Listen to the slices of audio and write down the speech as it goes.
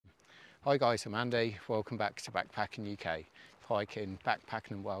Hi guys, I'm Andy. Welcome back to Backpacking UK. Hiking, backpacking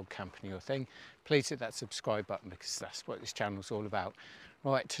and wild camping your thing. Please hit that subscribe button because that's what this channel's all about.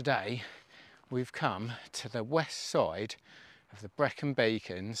 Right, today we've come to the west side of the Brecon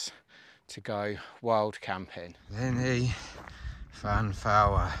Beacons to go wild camping. Lenny Van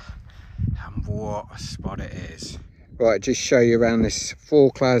Fowler, and what a spot it is. Right, just show you around this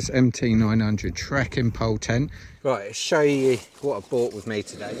Forclaz MT900 trekking pole tent. Right, I'll show you what I bought with me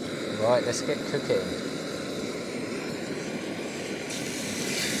today. Right, let's get cooking.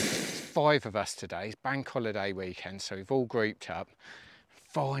 There's 5 of us today. It's bank holiday weekend, so we've all grouped up.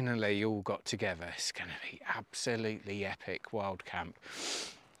 Finally all got together. It's going to be absolutely epic wild camp.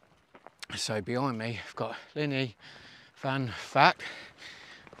 So behind me I've got Lenny Van Fat,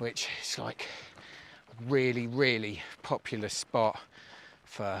 which is like a really popular spot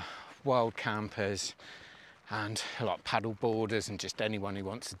for wild campers and like paddle boarders and just anyone who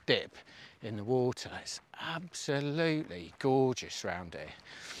wants to dip in the water. It's absolutely gorgeous around here.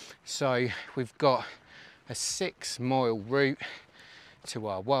 So we've got a 6-mile route to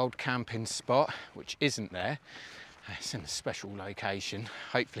our wild camping spot, which isn't there. It's in a special location.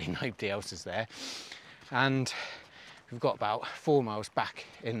 Hopefully nobody else is there. And we've got about 4 miles back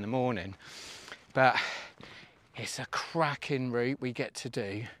in the morning. But it's a cracking route. We get to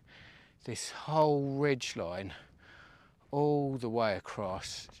do this whole ridge line all the way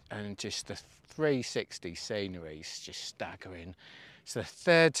across, and just the 360 scenery is just staggering. It's the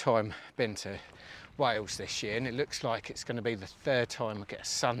 3rd time I've been to Wales this year, and it looks like it's going to be the 3rd time I get a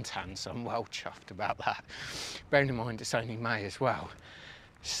suntan, so I'm well chuffed about that. Bearing in mind it's only May as well.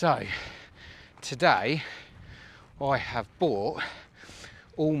 So today I have bought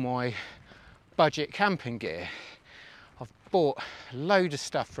all my budget camping gear. I've bought a load of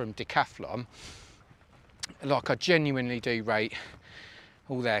stuff from Decathlon. Like, I genuinely do rate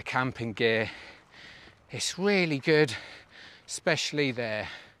all their camping gear. It's really good, especially their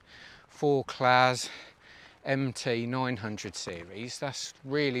Forclaz MT900 series. That's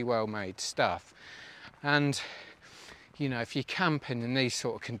really well made stuff. And you know, if you're camping in these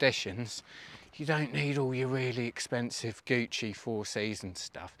sort of conditions, you don't need all your really expensive Gucci 4 Seasons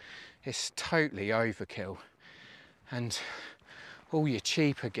stuff. It's totally overkill. And all your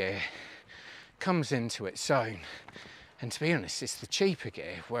cheaper gear comes into its own. And to be honest, it's the cheaper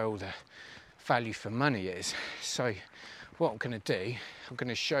gear where all the value for money is. So what I'm going to do, I'm going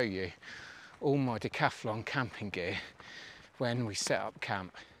to show you all my Decathlon camping gear when we set up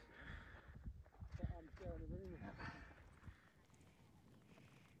camp.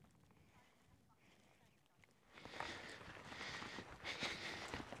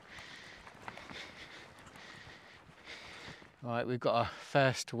 Right, we've got our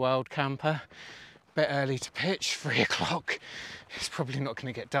first wild camper. Bit early to pitch, 3 o'clock. It's probably not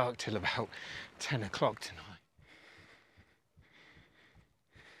going to get dark till about 10 o'clock tonight.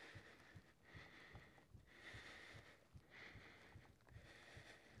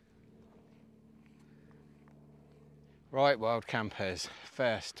 Right, wild campers,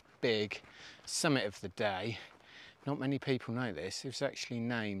 first big summit of the day. Not many people know this. It was actually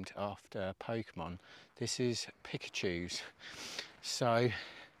named after Pokemon. This is Pikachu's. So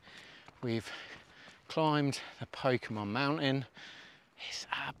we've climbed the Pokemon mountain. It's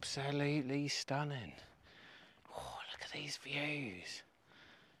absolutely stunning. Oh, look at these views.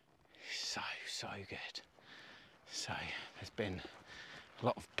 So good. So there's been a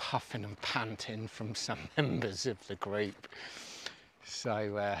lot of puffing and panting from some members of the group.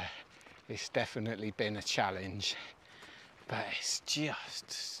 So it's definitely been a challenge, but it's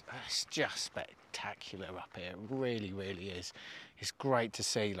just spectacular up here. It really is. It's great to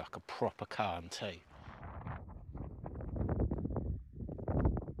see like a proper cairn too.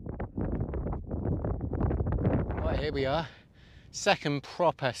 Right, here we are. Second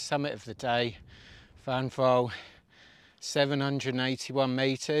proper summit of the day. Van Val, 781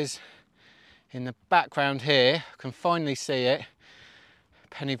 metres. In the background here, I can finally see it.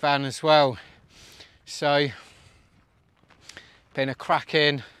 Penny van as well. So, been a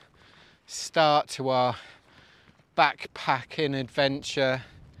cracking start to our backpacking adventure.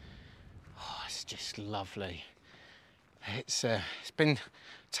 Oh, it's just lovely. It's been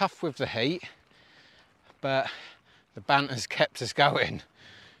tough with the heat, but the banter's kept us going.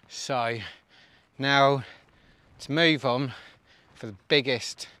 So now to move on for the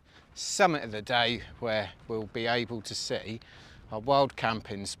biggest summit of the day, where we'll be able to see our wild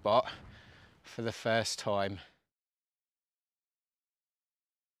camping spot for the first time.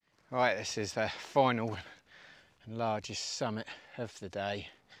 Right, this is the final and largest summit of the day,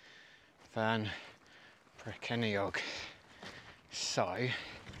 Van Brecon. So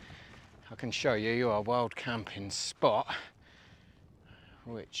I can show you our wild camping spot,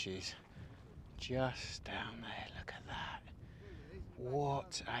 which is just down there. Look at that.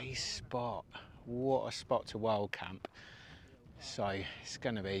 What a spot. What a spot to wild camp. So it's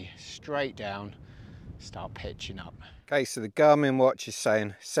going to be straight down, start pitching up. Okay, so the Garmin watch is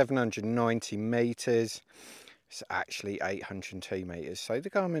saying 790 metres. It's actually 802 metres. So the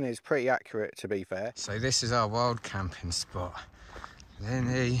Garmin is pretty accurate, to be fair. So this is our wild camping spot.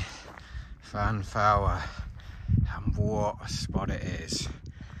 Lenny Fanflower. And what a spot it is.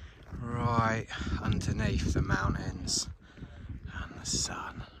 Right underneath the mountains and the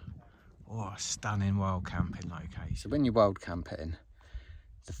sun. What a stunning wild camping location. So when you're wild camping,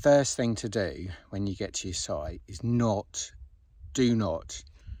 the first thing to do when you get to your site is do not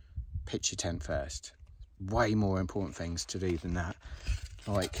pitch your tent first. Way more important things to do than that.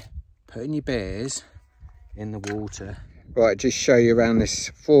 Like putting your beers in the water. Right, just show you around this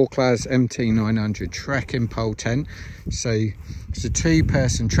Forclaz MT900 trekking pole tent. So it's a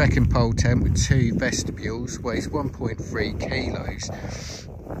 2-person trekking pole tent with 2 vestibules, weighs 1.3 kilos.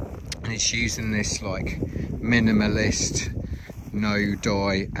 And it's using this like minimalist no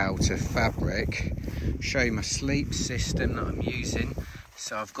dye outer fabric. Show you my sleep system that I'm using.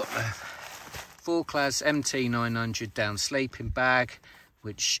 So I've got the Forclaz MT900 down sleeping bag,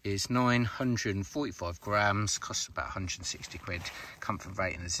 which is 945 grams, costs about 160 quid, comfort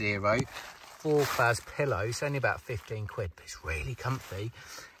rating of 0. Forclaz pillows, only about 15 quid, but it's really comfy.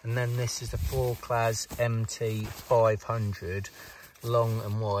 And then this is the Forclaz MT500 long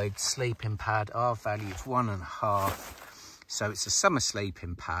and wide sleeping pad. Our value is 1.5, so it's a summer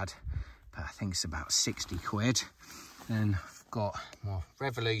sleeping pad, but I think it's about 60 quid. Then I've got my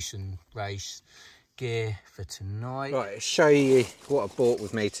Revolution race gear for tonight. Right, I'll show you what I bought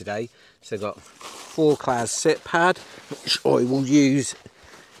with me today. So I've got Forclaz sit pad, which I will use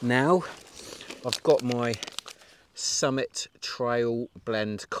now. I've got my Summit Trail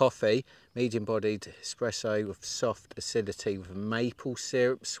Blend coffee, medium bodied espresso with soft acidity with maple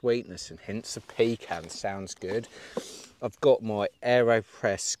syrup sweetness and hints of pecan. Sounds good. I've got my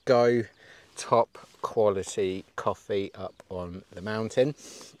AeroPress Go top quality coffee up on the mountain.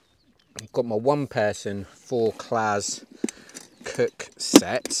 I've got my 1-person Forclaz cook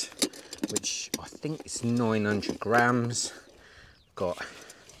set, which I think is 900 grams. Got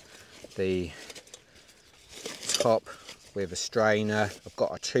the top with a strainer. I've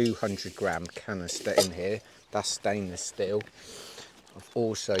got a 200 gram canister in here, that's stainless steel. I've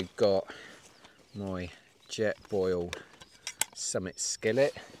also got my jet boiled Summit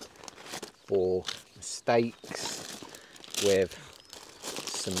skillet for steaks with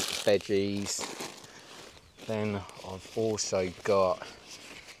some veggies. Then I've also got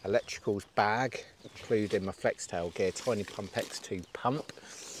electricals bag, including my Flextail gear, tiny pump X2 pump.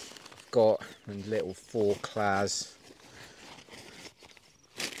 I've got a little Forclaz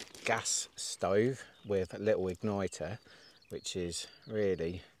gas stove with a little igniter, which is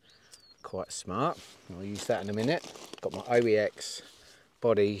really quite smart. I'll use that in a minute. Got my OEX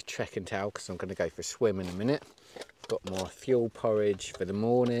body trekking towel because I'm going to go for a swim in a minute. Got my fuel porridge for the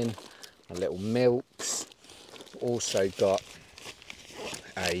morning, my little milks. Also got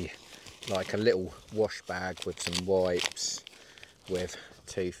a little wash bag with some wipes, with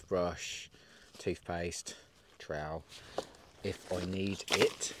toothbrush, toothpaste, trowel if I need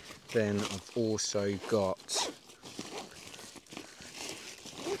it. Then I've also got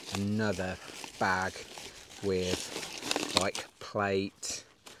another bag with like plate,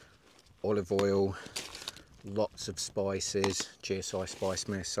 olive oil, lots of spices, GSI spice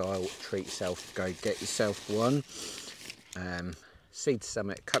missile, treat yourself, go get yourself one. Seed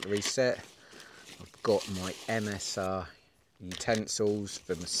Summit cutlery set. I've got my MSR utensils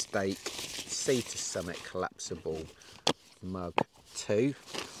for mistake, Seed Summit collapsible mug 2.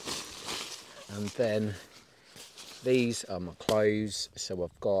 And then these are my clothes. So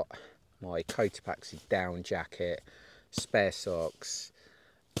I've got my Cotopaxi down jacket, spare socks,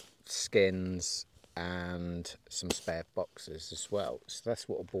 skins, and some spare boxes as well. So that's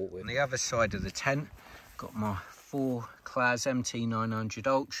what I bought with. On the other side of the tent, got my Forclaz MT900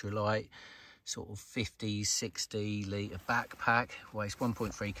 ultralight, sort of 50-60 litre backpack, weighs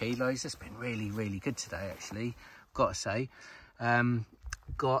 1.3 kilos. It's been really good today, actually, I've got to say.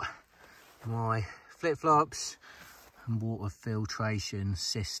 Got my flip-flops and water filtration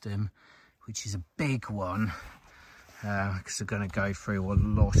system, which is a big one, because I'm going to go through a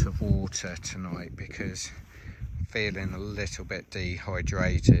lot of water tonight because I'm feeling a little bit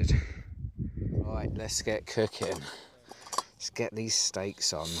dehydrated. Right, let's get cooking. Let's get these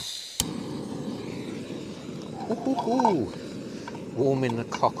steaks on. Ooh. warming the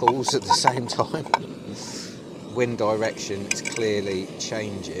cockles at the same time. Wind direction is clearly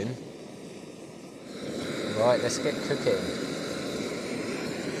changing. Right, let's get cooking.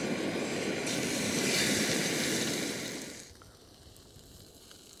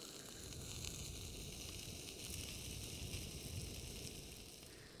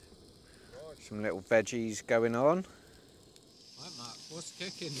 Some little veggies going on. Right, Mark, what's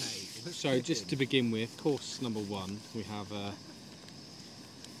cooking, mate? So just to begin with, course number one, we have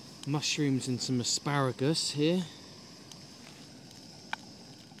mushrooms and some asparagus here.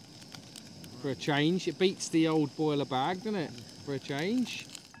 For a change, it beats the old boiler bag, doesn't it? For a change.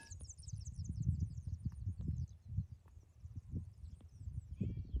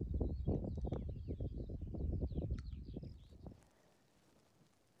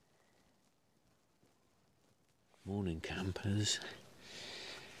 Morning, campers.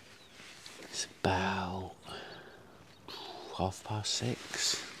 It's about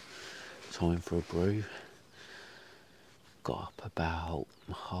 6:30. Time for a brew. Got up about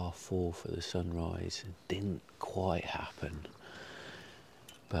 4:30 for the sunrise. It didn't quite happen,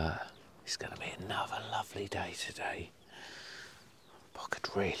 but it's going to be another lovely day today. I could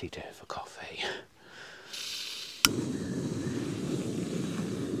really do it for coffee.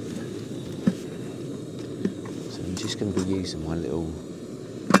 So I'm just going to be using my little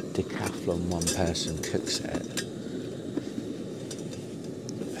Decathlon one-person cook set.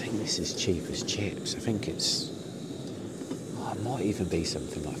 I think this is cheap as chips. I think it's... it might even be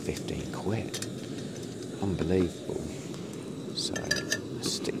something like 15 quid. Unbelievable. So,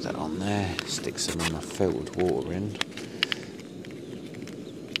 stick that on there, stick some of my filtered water in.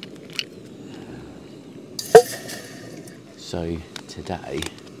 So, today,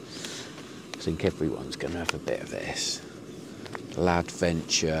 I think everyone's going to have a bit of this.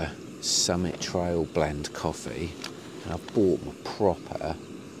 Ladventure Summit Trail Blend coffee. And I've bought my proper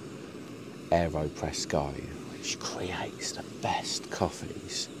AeroPress Go, which creates the best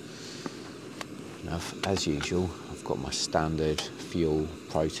coffees. Now, as usual, I've got my standard fuel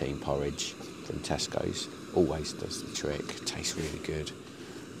protein porridge from Tesco's. Always does the trick, tastes really good.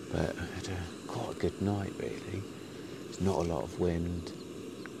 But I had quite a good night, really. There's not a lot of wind.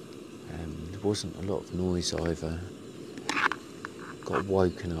 There wasn't a lot of noise either. Got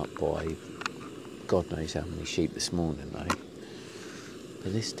woken up by God knows how many sheep this morning, though.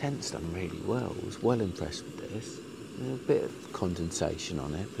 But this tent's done really well. I was well impressed with this. A bit of condensation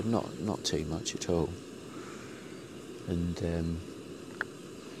on it, but not too much at all. And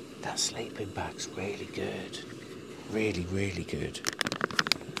that sleeping bag's really good. Really, really good.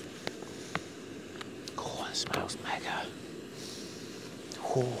 Oh, it smells mega.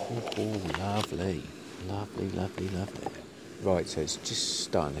 Oh, lovely. Lovely, lovely, lovely. Right, so it's just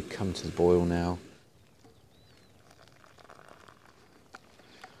starting to come to the boil now.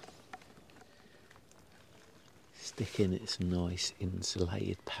 Stick in its nice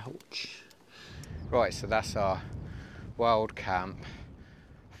insulated pouch. Right, so that's our wild camp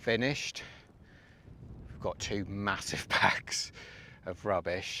finished. We've got 2 massive bags of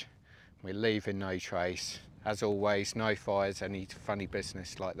rubbish. We're leaving no trace. As always, no fires, any funny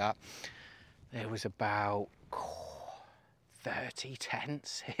business like that. There was about 30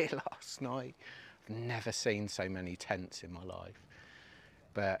 tents here last night. I've never seen so many tents in my life.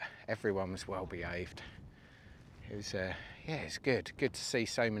 But everyone was well behaved. It was, yeah, it's good. Good to see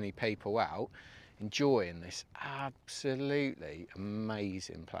so many people out enjoying this absolutely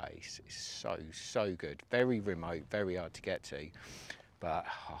amazing place. It's so good. Very remote, very hard to get to, but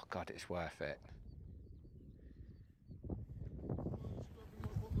oh God, it's worth it.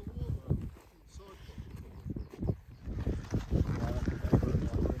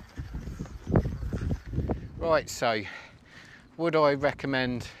 Right, so would I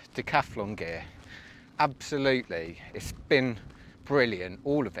recommend Decathlon gear? Absolutely. It's been brilliant,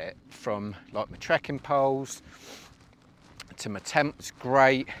 all of it, from like my trekking poles to my tent was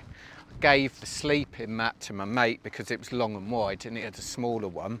great. I gave the sleeping mat to my mate because it was long and wide and he had a smaller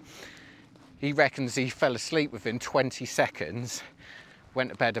one. He reckons he fell asleep within 20 seconds, went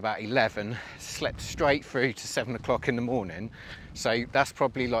to bed about 11, slept straight through to 7 o'clock in the morning. So that's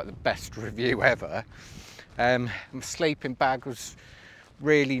probably like the best review ever. My sleeping bag was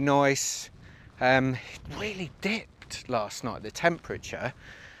really nice. It really dipped last night, the temperature,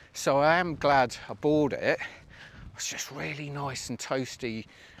 so I am glad I bought it. It was just really nice and toasty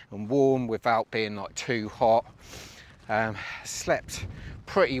and warm without being like too hot. Slept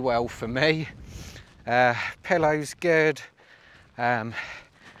pretty well for me. Pillows good.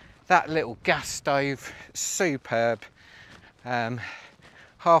 That little gas stove, superb.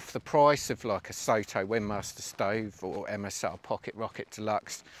 half the price of like a Soto Windmaster stove or MSR Pocket Rocket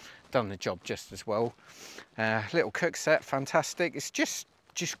Deluxe. Done the job just as well. Little cook set, fantastic. It's just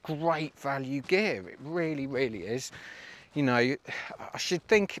great value gear. It really, really is. You know, I should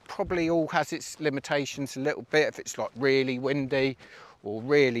think it probably all has its limitations a little bit if it's like really windy or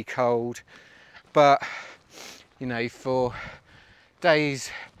really cold. But, you know, for days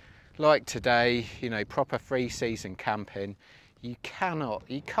like today, you know, proper free season camping, you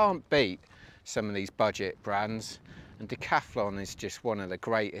can't beat some of these budget brands. And Decathlon is just one of the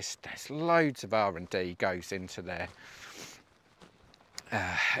greatest. There's loads of R&D goes into their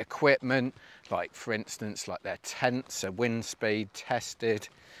equipment, like for instance, like their tents are wind speed tested.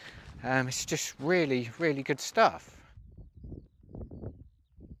 It's just really, really good stuff.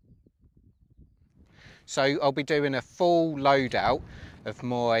 So I'll be doing a full loadout of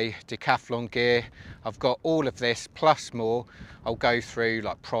my Decathlon gear. I've got all of this plus more. I'll go through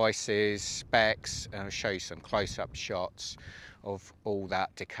like prices, specs, and I'll show you some close-up shots of all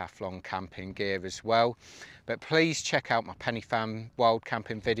that Decathlon camping gear as well. But please check out my Penny Fan wild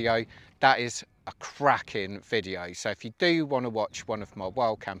camping video. That is a cracking video. So if you do want to watch one of my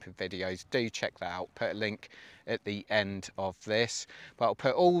wild camping videos, do check that out. Put a link at the end of this, but I'll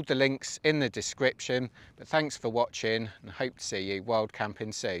put all the links in the description. But thanks for watching and hope to see you wild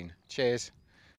camping soon. Cheers.